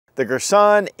The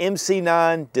Girsan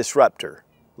MC9 Disruptor.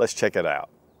 Let's check it out.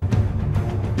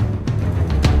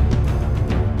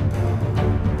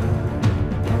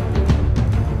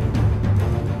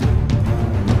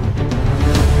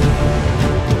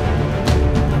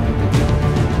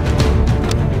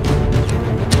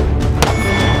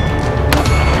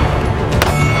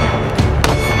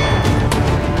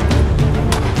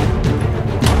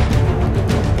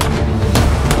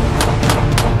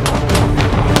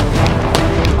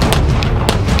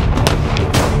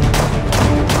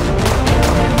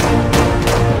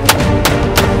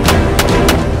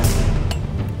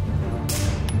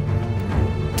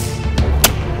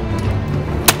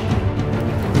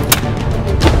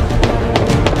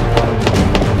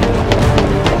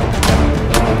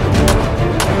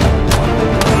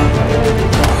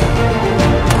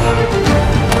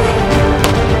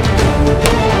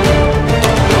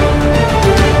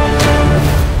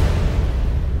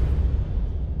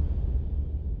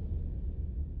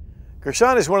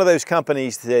 Girsan is one of those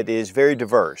companies that is very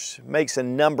diverse, makes a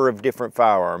number of different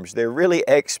firearms. They're really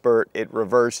expert at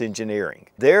reverse engineering.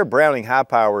 Their Browning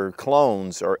high-power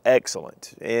clones are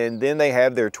excellent. And then they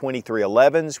have their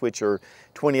 2311s, which are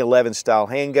 2011 style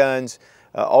handguns.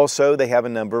 Also, they have a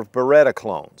number of Beretta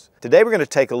clones. Today we're going to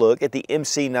take a look at the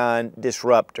MC9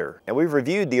 Disruptor. And we've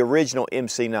reviewed the original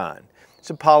MC9. It's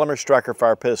a polymer striker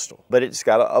fire pistol, but it's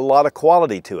got a lot of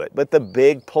quality to it. But the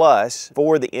big plus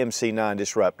for the MC9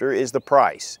 Disruptor is the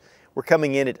price. We're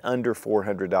coming in at under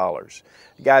 $400.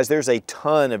 Guys, there's a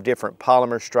ton of different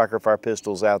polymer striker fire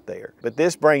pistols out there, but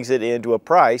this brings it into a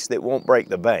price that won't break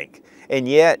the bank. And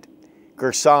yet,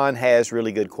 Girsan has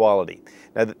really good quality.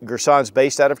 Now, Girsan's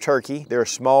based out of Turkey. They're a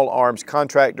small arms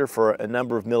contractor for a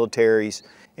number of militaries.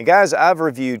 And guys, I've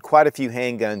reviewed quite a few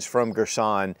handguns from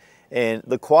Girsan, and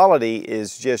the quality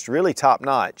is just really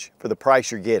top-notch for the price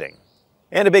you're getting.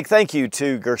 And a big thank you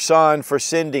to Girsan for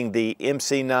sending the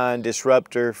MC9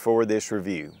 Disruptor for this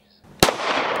review.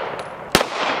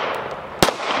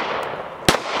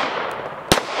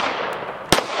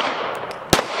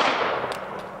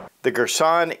 The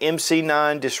Girsan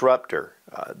MC9 Disruptor.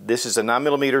 This is a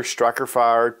 9mm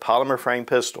striker-fired polymer frame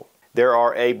pistol. There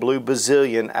are a blue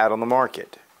bazillion out on the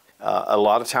market. A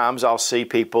lot of times I'll see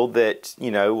people that,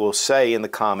 will say in the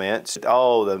comments,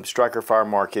 oh, the striker fire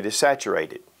market is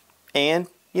saturated. And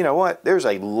you know what? There's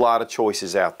a lot of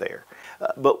choices out there.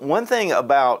 But one thing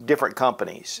about different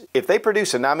companies, if they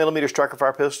produce a 9mm striker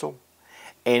fire pistol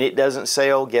and it doesn't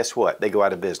sell, guess what? They go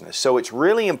out of business. So it's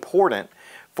really important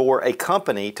for a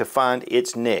company to find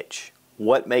its niche.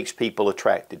 What makes people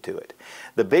attracted to it?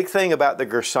 The big thing about the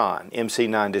Girsan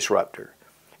MC9 Disruptor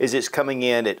is it's coming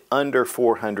in at under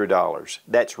 $400.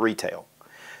 That's retail.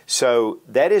 So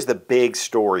that is the big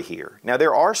story here. Now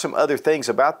there are some other things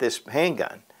about this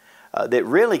handgun that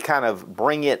really kind of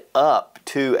bring it up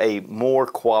to a more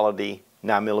quality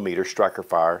 9mm striker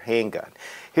fire handgun.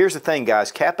 Here's the thing,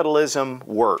 guys, capitalism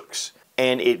works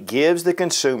and it gives the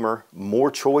consumer more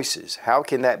choices. How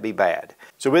can that be bad?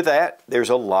 So with that, there's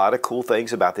a lot of cool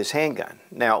things about this handgun.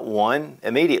 Now, one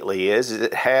immediately is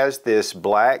it has this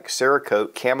black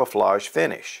Cerakote camouflage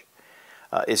finish.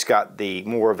 It's got the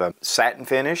more of a satin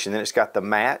finish, and then it's got the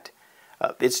matte.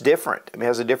 It's different. It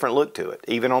has a different look to it,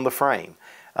 even on the frame.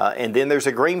 And then there's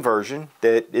a green version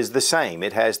that is the same.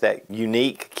 It has that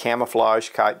unique camouflage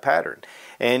kite pattern.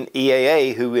 And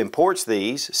EAA, who imports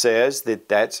these, says that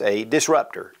that's a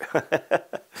disruptor,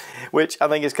 which I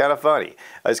think is kind of funny.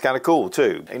 It's kind of cool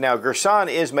too. Now,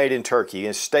 Girsan is made in Turkey,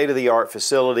 a state-of-the-art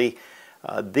facility.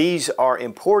 These are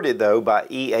imported though by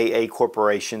EAA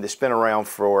Corporation that's been around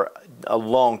for a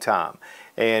long time.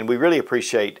 And we really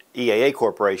appreciate EAA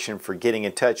Corporation for getting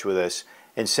in touch with us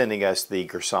and sending us the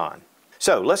Girsan.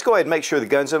 So let's go ahead and make sure the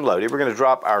gun's unloaded. We're going to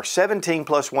drop our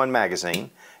 17+1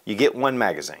 magazine. You get one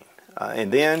magazine.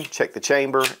 And then check the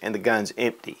chamber and the gun's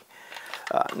empty.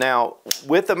 Now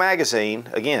with the magazine,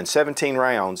 again 17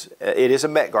 rounds, it is a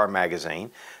Metgar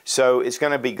magazine, so it's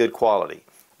going to be good quality.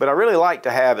 But I really like to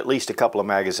have at least a couple of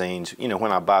magazines,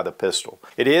 when I buy the pistol.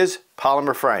 It is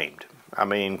polymer framed. I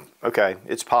mean, okay,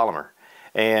 it's polymer.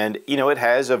 And it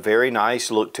has a very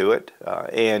nice look to it,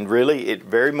 and really it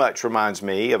very much reminds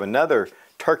me of another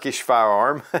Turkish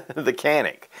firearm, the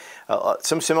Canik.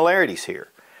 Some similarities here.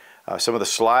 Some of the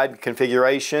slide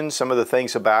configurations, some of the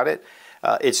things about it.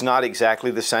 It's not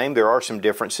exactly the same. There are some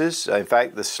differences. In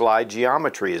fact, the slide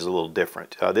geometry is a little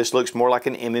different. This looks more like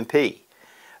an M&P.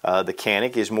 The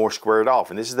Canik is more squared off,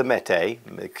 and this is the Mete.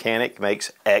 The Canik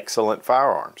makes excellent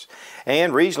firearms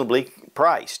and reasonably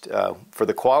priced for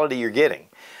the quality you're getting.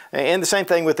 And the same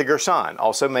thing with the Girsan,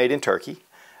 also made in Turkey.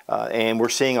 And we're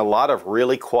seeing a lot of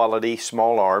really quality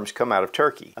small arms come out of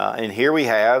Turkey. And here we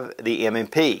have the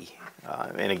M&P.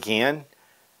 And again,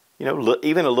 you know,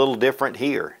 even a little different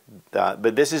here.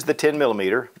 But this is the 10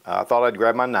 millimeter. I thought I'd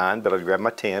grab my 9, but I'd grab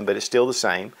my 10, but it's still the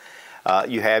same.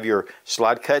 You have your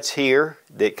slide cuts here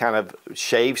that kind of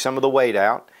shave some of the weight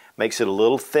out, makes it a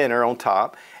little thinner on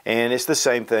top, and it's the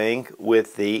same thing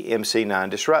with the MC9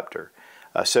 Disruptor.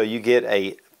 So you get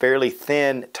a fairly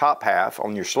thin top half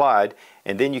on your slide,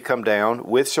 and then you come down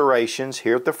with serrations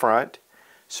here at the front,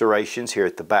 serrations here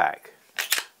at the back.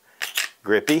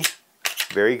 Grippy,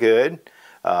 very good.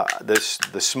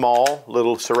 The small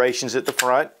little serrations at the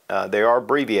front, they are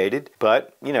abbreviated,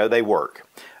 but you know, they work.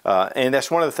 And that's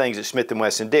one of the things that Smith &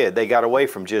 Wesson did. They got away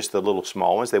from just the little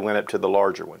small ones. They went up to the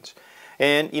larger ones.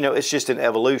 And, you know, it's just an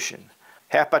evolution.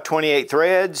 1/2 by 28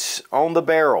 threads on the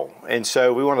barrel. And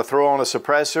so we want to throw on a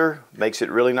suppressor. Makes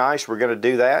it really nice. We're going to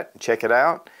do that. Check it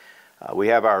out. We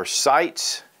have our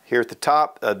sights here at the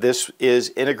top. This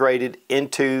is integrated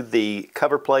into the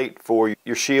cover plate for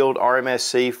your Shield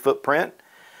RMSC footprint.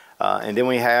 And then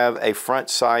we have a front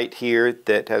sight here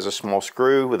that has a small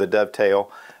screw with a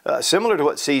dovetail, similar to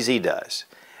what CZ does.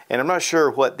 And I'm not sure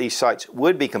what these sights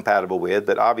would be compatible with,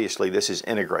 but obviously this is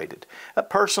integrated.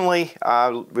 Personally, I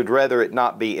would rather it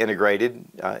not be integrated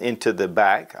into the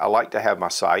back. I like to have my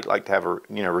sight, like to have a,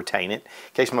 you know, retain it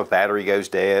in case my battery goes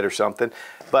dead or something.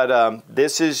 But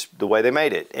this is the way they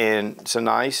made it, and it's a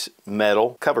nice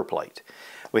metal cover plate.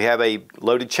 We have a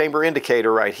loaded chamber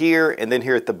indicator right here, and then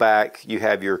here at the back you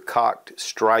have your cocked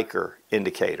striker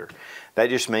indicator. That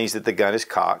just means that the gun is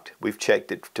cocked. We've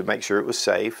checked it to make sure it was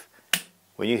safe.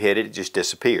 When you hit it, it just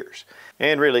disappears.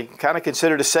 And really, kind of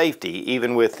considered a safety,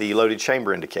 even with the loaded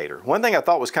chamber indicator. One thing I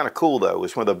thought was kind of cool though,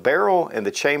 was when the barrel and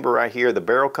the chamber right here, the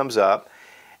barrel comes up,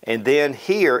 and then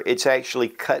here it's actually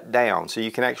cut down, so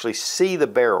you can actually see the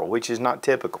barrel, which is not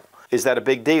typical. Is that a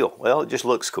big deal? Well, it just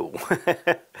looks cool.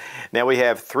 Now we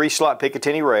have 3-slot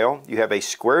Picatinny rail. You have a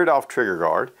squared off trigger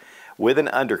guard with an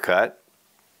undercut.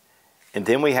 And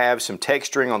then we have some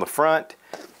texturing on the front.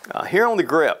 Here on the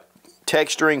grip,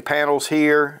 texturing panels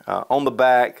here, on the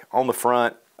back, on the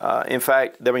front. In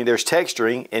fact, I mean, there's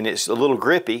texturing and it's a little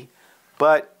grippy,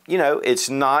 but you know, it's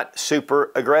not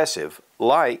super aggressive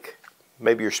like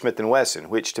maybe your Smith & Wesson,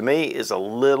 which to me is a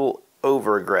little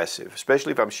over aggressive,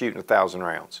 especially if I'm shooting 1,000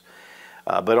 rounds.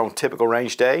 But on typical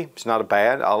range day, it's not a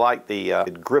bad. I like the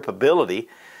gripability,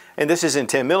 and this is in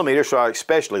 10 millimeters, so I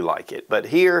especially like it. But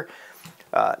here,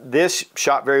 this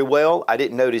shot very well. I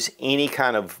didn't notice any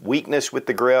kind of weakness with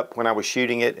the grip when I was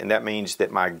shooting it, and that means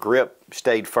that my grip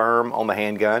stayed firm on the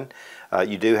handgun.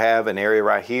 You do have an area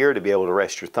right here to be able to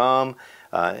rest your thumb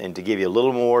and to give you a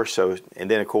little more. So,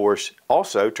 and then of course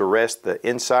also to rest the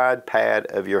inside pad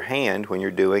of your hand when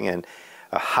you're doing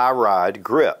a high ride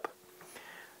grip.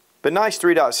 But nice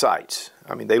 3-dot sights.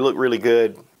 I mean, they look really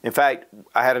good. In fact,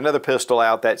 I had another pistol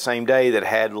out that same day that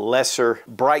had lesser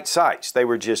bright sights. They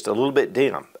were just a little bit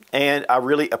dim. And I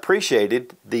really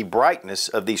appreciated the brightness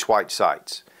of these white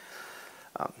sights.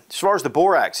 As far as the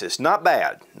bore axis, not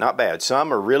bad, not bad.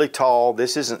 Some are really tall.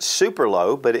 This isn't super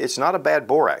low, but it's not a bad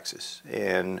bore axis.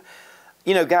 And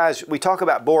you know, guys, we talk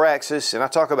about bore axis, and I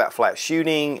talk about flat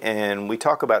shooting, and we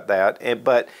talk about that,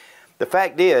 but the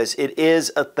fact is, it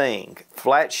is a thing.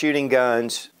 Flat shooting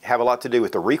guns have a lot to do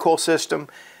with the recoil system,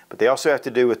 but they also have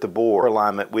to do with the bore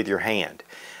alignment with your hand.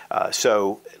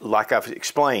 So, like I've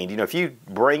explained, you know, if you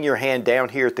bring your hand down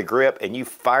here at the grip and you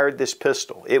fired this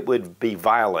pistol, it would be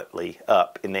violently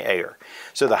up in the air.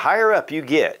 So the higher up you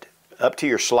get, up to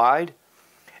your slide,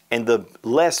 and the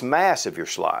less mass of your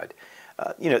slide,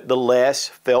 you know, the less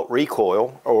felt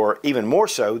recoil, or even more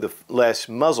so, the less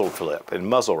muzzle flip and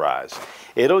muzzle rise.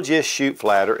 It'll just shoot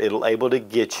flatter. It'll able to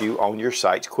get you on your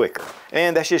sights quicker.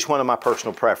 And that's just one of my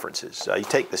personal preferences. You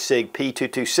take the SIG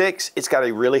P226, it's got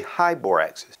a really high bore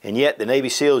axis. And yet the Navy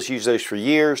SEALs use those for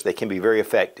years. They can be very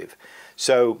effective.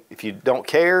 So if you don't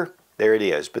care, there it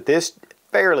is. But this,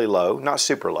 fairly low, not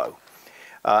super low.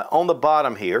 On the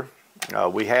bottom here,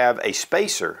 we have a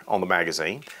spacer on the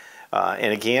magazine.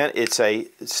 And again, it's a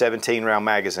 17-round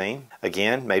magazine,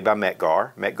 again, made by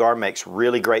Metgar. Metgar makes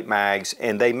really great mags,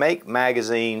 and they make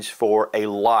magazines for a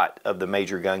lot of the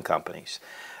major gun companies,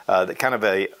 the kind of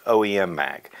a OEM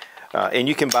mag. And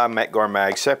you can buy Metgar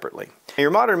mags separately. Your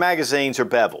modern magazines are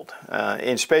beveled,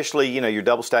 and especially, you know, your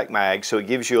double stack mags, so it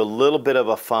gives you a little bit of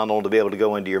a funnel to be able to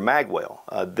go into your mag well.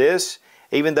 This,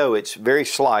 even though it's very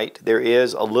slight, there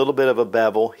is a little bit of a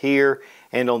bevel here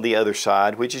and on the other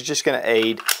side, which is just going to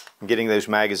aid getting those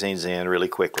magazines in really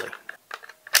quickly.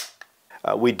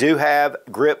 We do have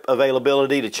grip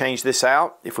availability to change this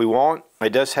out if we want. It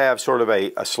does have sort of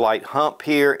a slight hump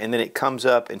here, and then it comes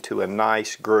up into a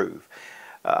nice groove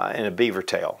and a beaver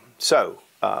tail. So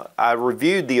I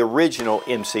reviewed the original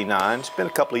MC9. It's been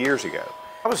a couple of years ago.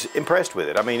 I was impressed with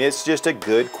it. I mean, it's just a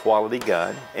good quality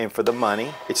gun, and for the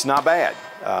money, it's not bad.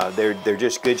 They're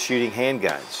just good shooting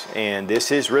handguns, and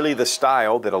this is really the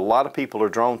style that a lot of people are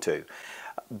drawn to.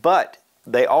 But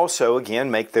they also,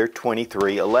 again, make their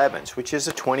 2311s, which is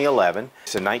a 2011.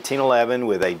 It's a 1911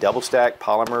 with a double stack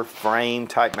polymer frame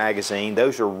type magazine.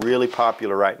 Those are really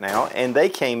popular right now, and they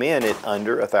came in at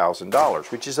under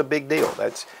 $1,000, which is a big deal.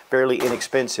 That's fairly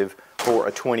inexpensive for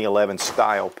a 2011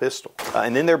 style pistol.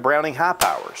 And then their Browning high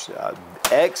powers,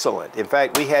 excellent. In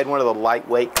fact, we had one of the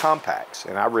lightweight compacts,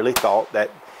 and I really thought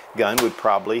that gun would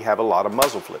probably have a lot of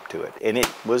muzzle flip to it, and it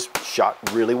was shot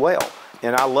really well.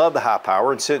 And I love the high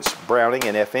power, and since Browning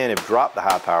and FN have dropped the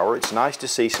high power, it's nice to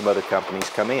see some other companies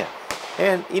come in.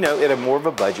 And, you know, at a more of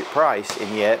a budget price,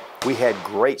 and yet we had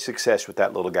great success with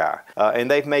that little guy.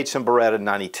 And they've made some Beretta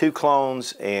 92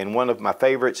 clones, and one of my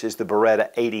favorites is the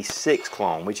Beretta 86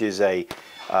 clone, which is a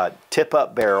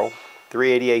tip-up barrel,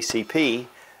 380 ACP,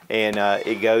 and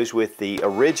it goes with the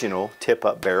original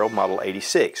tip-up barrel Model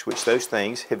 86, which those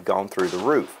things have gone through the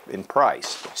roof in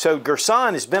price. So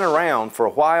Girsan has been around for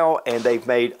a while, and they've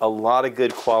made a lot of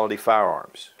good quality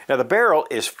firearms. Now the barrel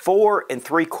is 4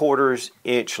 3/4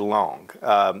 inch long,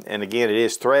 and again it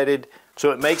is threaded,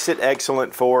 so it makes it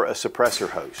excellent for a suppressor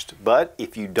host. But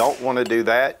if you don't want to do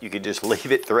that, you can just leave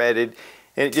it threaded,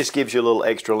 and it just gives you a little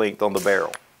extra length on the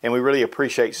barrel. And we really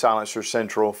appreciate Silencer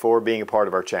Central for being a part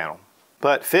of our channel.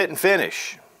 But fit and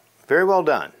finish, very well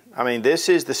done. I mean, this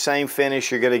is the same finish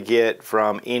you're going to get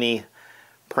from any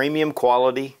premium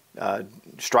quality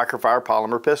striker fire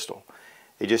polymer pistol.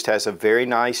 It just has a very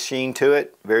nice sheen to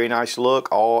it, very nice look.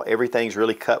 Everything's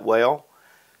really cut well.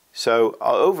 So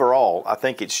overall, I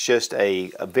think it's just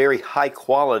a very high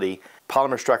quality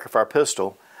polymer striker fire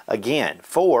pistol, again,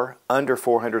 for under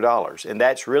 $400. And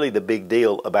that's really the big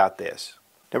deal about this.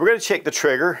 Now we're going to check the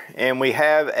trigger, and we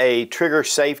have a trigger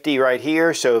safety right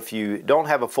here. So if you don't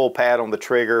have a full pad on the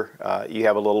trigger, you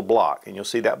have a little block, and you'll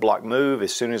see that block move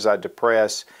as soon as I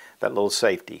depress that little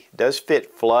safety. It does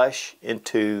fit flush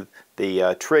into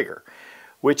the trigger,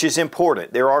 which is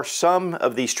important. There are some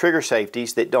of these trigger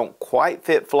safeties that don't quite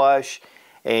fit flush,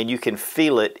 and you can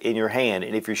feel it in your hand.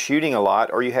 And if you're shooting a lot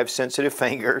or you have sensitive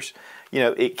fingers, you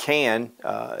know, it can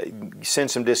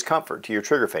send some discomfort to your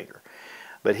trigger finger.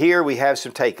 But here we have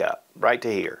some take up right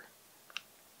to here.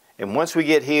 And once we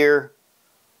get here,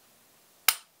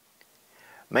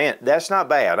 man, that's not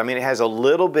bad. I mean, it has a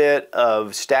little bit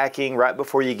of stacking right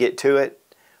before you get to it,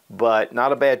 but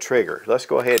not a bad trigger. Let's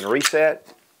go ahead and reset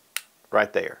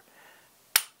right there.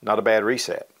 Not a bad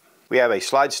reset. We have a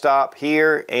slide stop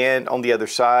here and on the other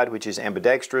side, which is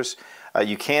ambidextrous.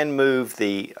 You can move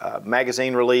the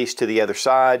magazine release to the other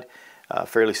side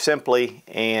fairly simply,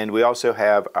 and we also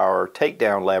have our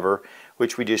takedown lever,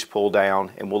 which we just pull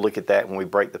down, and we'll look at that when we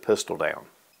break the pistol down.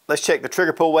 Let's check the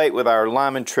trigger pull weight with our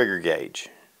Lyman trigger gauge.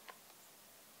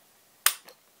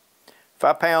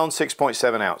 5 pounds,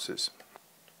 6.7 ounces.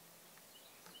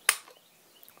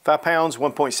 5 pounds,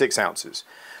 1.6 ounces.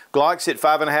 Glock's at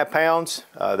 5.5 pounds.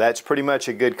 That's pretty much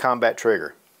a good combat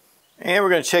trigger. And we're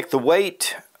going to check the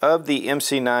weight of the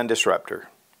MC9 Disruptor.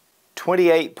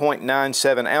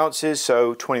 28.97 ounces,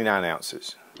 so 29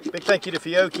 ounces. Big thank you to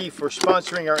Fiocchi for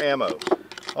sponsoring our ammo.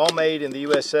 All made in the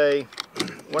USA,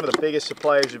 one of the biggest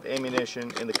suppliers of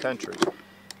ammunition in the country.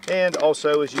 And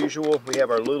also, as usual, we have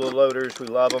our Lula loaders. We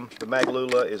love them. The Mag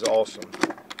Lula is awesome.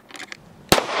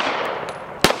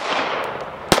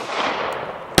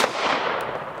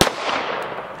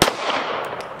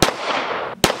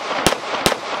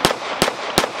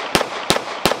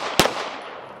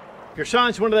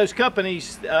 Girsan's one of those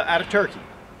companies out of Turkey,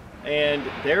 and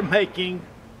they're making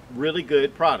really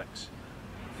good products,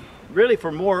 really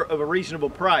for more of a reasonable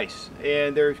price,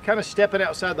 and they're kind of stepping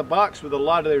outside the box with a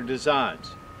lot of their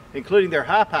designs, including their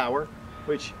high power,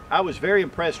 which I was very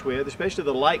impressed with, especially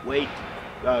the lightweight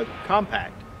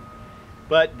compact.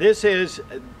 But this is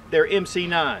their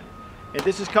MC9, and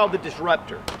this is called the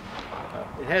Disruptor.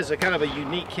 It has a kind of a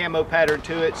unique camo pattern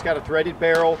to it. It's got a threaded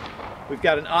barrel. We've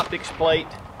got an optics plate.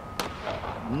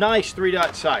 Nice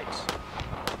 3-dot sights.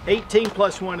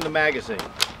 18+1 in the magazine.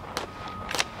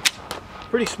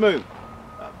 Pretty smooth.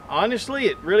 Honestly,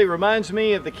 it really reminds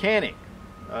me of the Canic,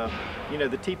 you know,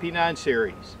 the TP9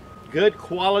 series. Good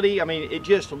quality. I mean, it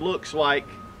just looks like,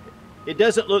 it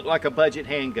doesn't look like a budget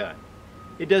handgun.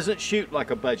 It doesn't shoot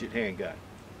like a budget handgun.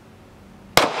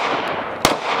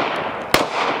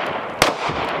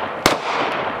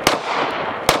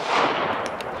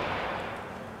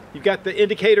 You've got the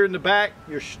indicator in the back,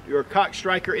 your cock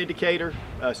striker indicator,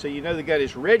 so you know the gun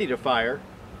is ready to fire.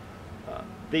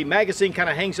 The magazine kind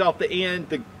of hangs off the end.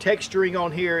 The texturing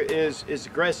on here is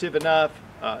aggressive enough.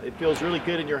 It feels really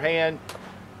good in your hand.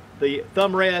 The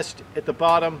thumb rest at the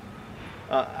bottom,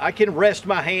 I can rest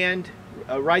my hand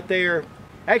right there,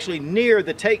 actually near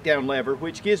the takedown lever,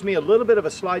 which gives me a little bit of a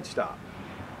slide stop.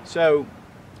 So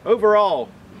overall,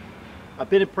 I've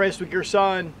been impressed with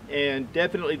Girsan, and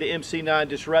definitely the MC9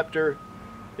 Disruptor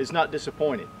is not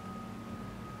disappointed.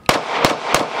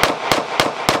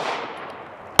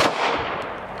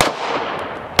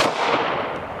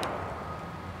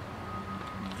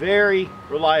 Very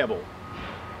reliable.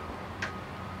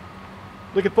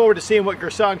 Looking forward to seeing what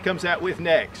Girsan comes out with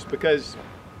next, because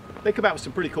they come out with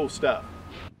some pretty cool stuff.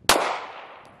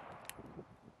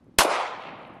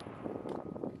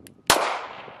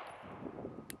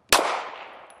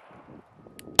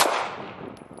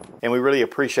 And we really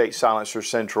appreciate Silencer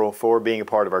Central for being a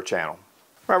part of our channel. All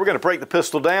right, we're going to break the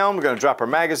pistol down, we're going to drop our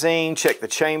magazine, check the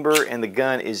chamber, and the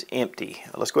gun is empty.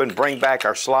 Let's go ahead and bring back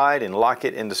our slide and lock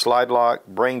it into slide lock.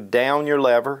 Bring down your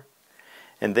lever,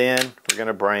 and then we're going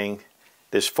to bring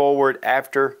this forward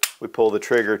after we pull the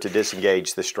trigger to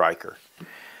disengage the striker.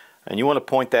 And you want to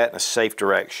point that in a safe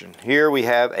direction. Here we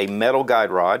have a metal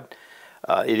guide rod.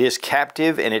 It is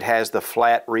captive and it has the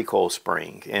flat recoil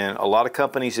spring, and a lot of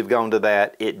companies have gone to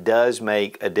that. It does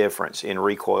make a difference in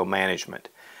recoil management.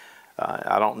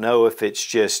 I don't know if it's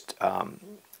just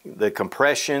the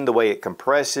compression, the way it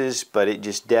compresses, but it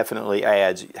just definitely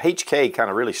adds. HK kind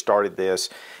of really started this,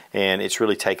 and it's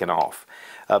really taken off.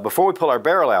 Before we pull our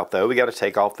barrel out though, we got to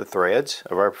take off the threads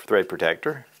of our thread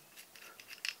protector,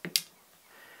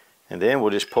 and then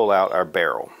we'll just pull out our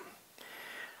barrel.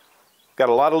 Got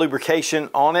a lot of lubrication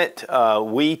on it.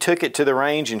 We took it to the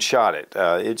range and shot it.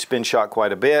 It's been shot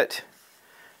quite a bit,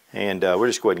 and we're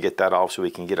just going to get that off so we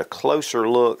can get a closer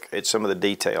look at some of the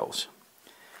details.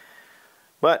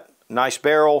 But nice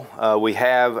barrel. We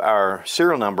have our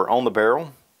serial number on the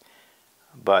barrel,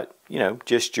 but you know,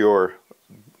 just your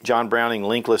John Browning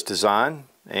linkless design,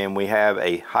 and we have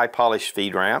a high polished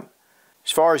feed ramp.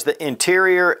 As far as the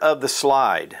interior of the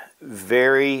slide,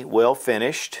 very well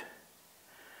finished.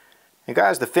 And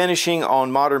guys, the finishing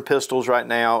on modern pistols right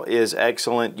now is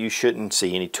excellent. You shouldn't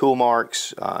see any tool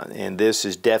marks, and this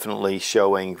is definitely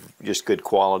showing just good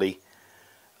quality.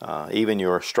 Even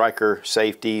your striker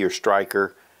safety, your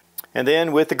striker. And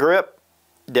then with the grip,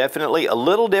 definitely a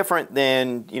little different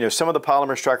than, you know, some of the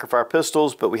polymer striker fire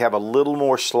pistols, but we have a little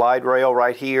more slide rail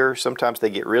right here. Sometimes they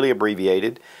get really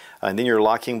abbreviated. And then your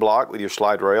locking block with your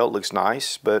slide rail, it looks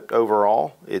nice, but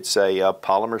overall it's a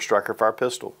polymer striker fire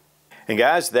pistol. And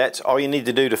guys, that's all you need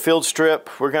to do to field strip.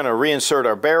 We're going to reinsert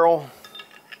our barrel,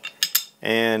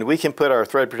 and we can put our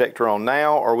thread protector on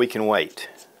now, or we can wait.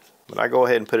 But I go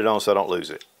ahead and put it on so I don't lose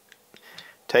it.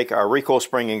 Take our recoil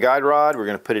spring and guide rod. We're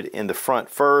going to put it in the front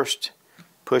first,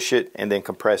 push it, and then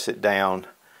compress it down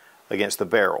against the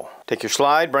barrel. Take your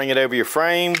slide, bring it over your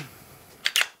frame.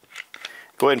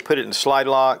 Go ahead and put it in slide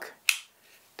lock.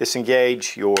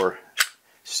 Disengage your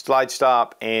slide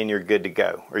stop, and you're good to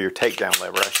go, or your takedown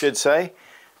lever I should say.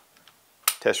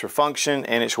 Test for function,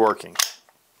 and it's working.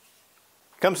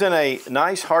 Comes in a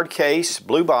nice hard case,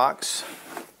 blue box,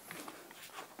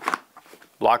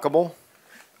 lockable.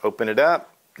 Open it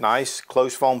up, nice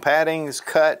close foam padding, it's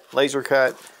cut, laser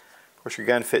cut. Of course your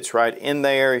gun fits right in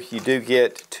there. You do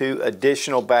get 2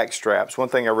 additional back straps. One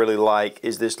thing I really like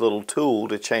is this little tool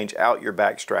to change out your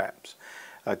back straps.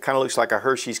 Kind of looks like a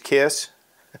Hershey's Kiss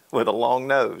with a long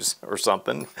nose or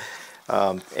something.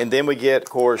 And then we get, of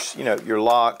course, you know, your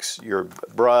locks, your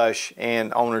brush,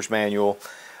 and owner's manual,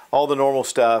 all the normal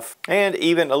stuff, and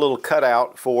even a little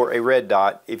cutout for a red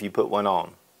dot if you put one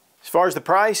on. As far as the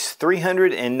price,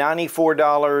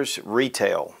 $394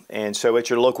 retail, and so at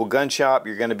your local gun shop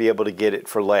you're going to be able to get it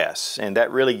for less, and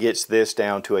that really gets this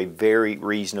down to a very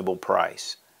reasonable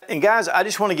price. And guys, I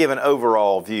just want to give an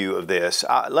overall view of this.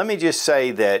 Let me just say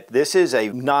that this is a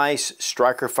nice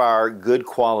striker fire, good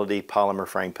quality polymer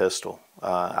frame pistol.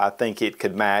 I think it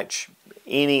could match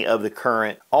any of the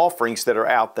current offerings that are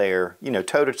out there, you know,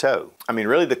 toe to toe. I mean,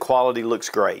 really the quality looks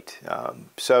great.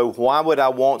 So why would I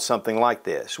want something like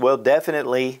this? Well,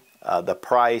 definitely the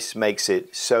price makes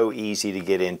it so easy to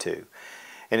get into.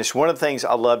 And it's one of the things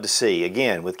I love to see.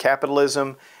 Again, with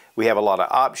capitalism, we have a lot of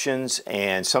options,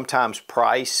 and sometimes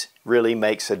price really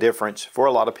makes a difference for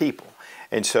a lot of people.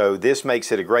 And so this makes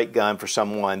it a great gun for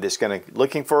someone that's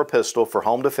looking for a pistol for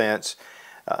home defense,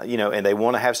 you know, and they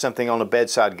want to have something on a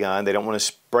bedside gun. They don't want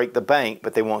to break the bank,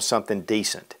 but they want something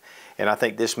decent. And I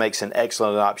think this makes an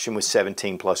excellent option with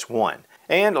 17+1.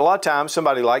 And a lot of times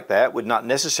somebody like that would not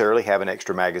necessarily have an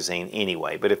extra magazine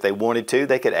anyway, but if they wanted to,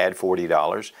 they could add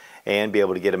 $40 and be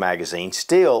able to get a magazine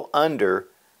still under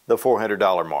the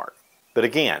 $400 mark. But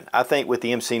again, I think with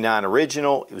the MC9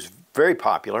 original, it was very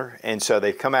popular, and so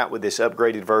they've come out with this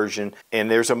upgraded version, and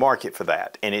there's a market for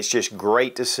that. And it's just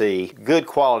great to see good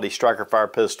quality striker fire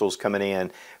pistols coming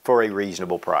in for a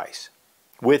reasonable price.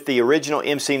 With the original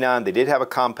MC9, they did have a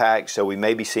compact, so we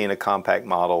may be seeing a compact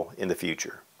model in the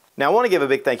future. Now I want to give a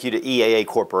big thank you to EAA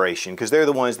Corporation, because they're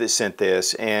the ones that sent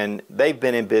this, and they've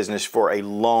been in business for a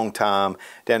long time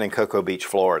down in Cocoa Beach,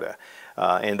 Florida.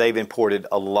 And they've imported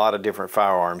a lot of different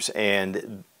firearms,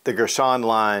 and the Girsan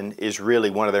line is really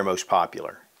one of their most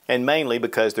popular, and mainly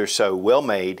because they're so well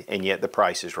made and yet the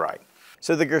price is right.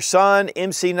 So the Girsan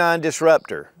MC9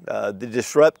 Disruptor, the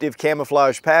disruptive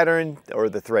camouflage pattern or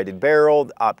the threaded barrel,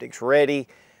 the optics ready,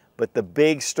 but the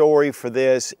big story for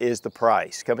this is the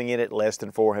price, coming in at less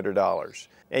than $400.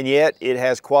 And yet it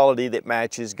has quality that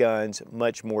matches guns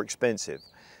much more expensive.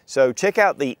 So check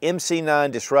out the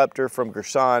MC9 Disruptor from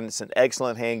Girsan. It's an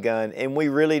excellent handgun, and we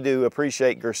really do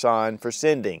appreciate Girsan for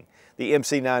sending the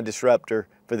MC9 Disruptor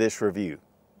for this review.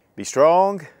 Be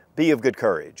strong, be of good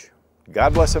courage.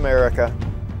 God bless America.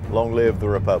 Long live the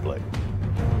Republic.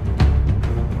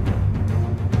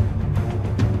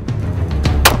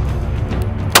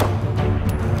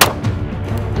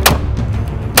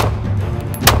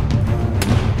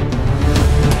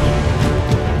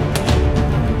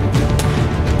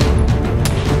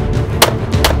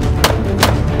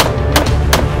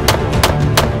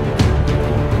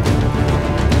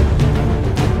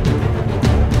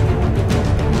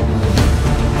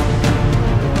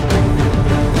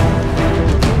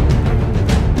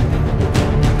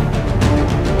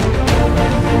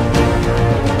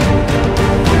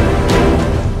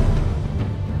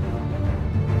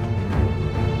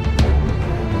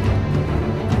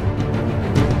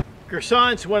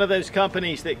 Girsan's one of those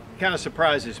companies that kind of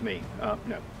surprises me.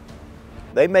 No.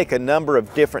 They make a number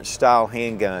of different style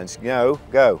handguns. No,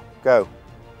 go.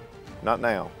 Not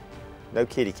now. No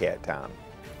kitty cat time.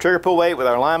 Trigger pull weight with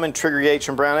our Lyman, trigger gates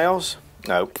from Brownells?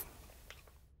 Nope.